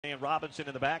and Robinson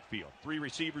in the backfield. 3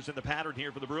 receivers in the pattern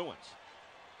here for the Bruins.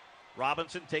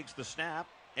 Robinson takes the snap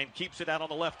and keeps it out on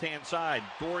the left-hand side.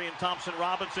 Dorian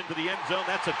Thompson-Robinson to the end zone.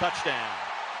 That's a touchdown.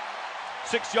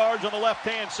 6 yards on the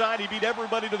left-hand side. He beat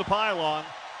everybody to the pylon.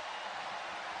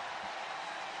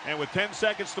 And with 10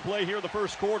 seconds to play here in the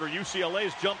first quarter,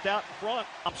 UCLA's jumped out in front.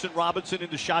 Thompson-Robinson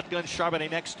into shotgun,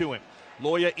 Charbonnet next to him.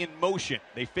 Loya in motion.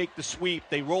 They fake the sweep.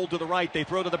 They roll to the right. They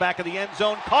throw to the back of the end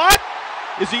zone. Caught!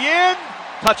 Is he in?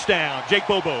 Touchdown, Jake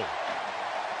Bobo.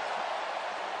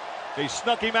 They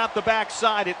snuck him out the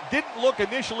backside. It didn't look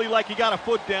initially like he got a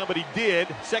foot down, but he did.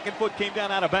 Second foot came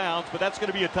down out of bounds, but that's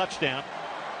going to be a touchdown.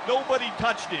 Nobody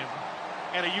touched him,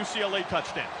 and a UCLA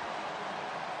touchdown.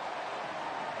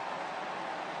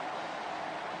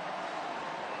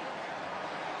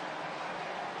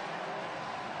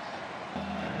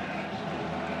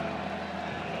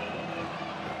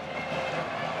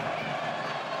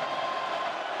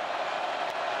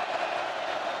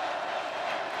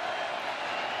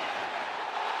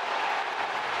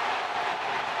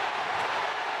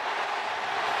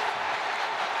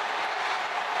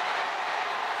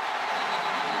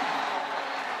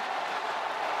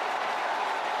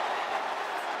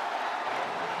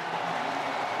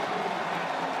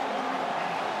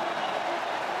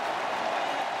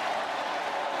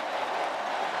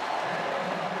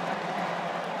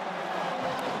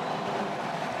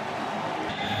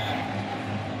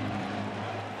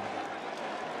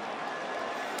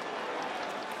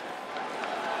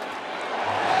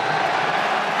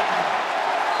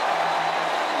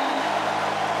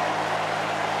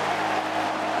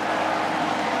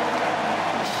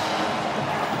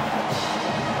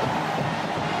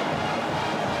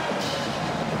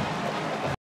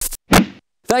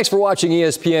 Thanks for watching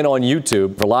ESPN on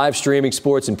YouTube. For live streaming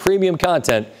sports and premium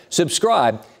content,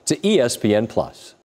 subscribe to ESPN+.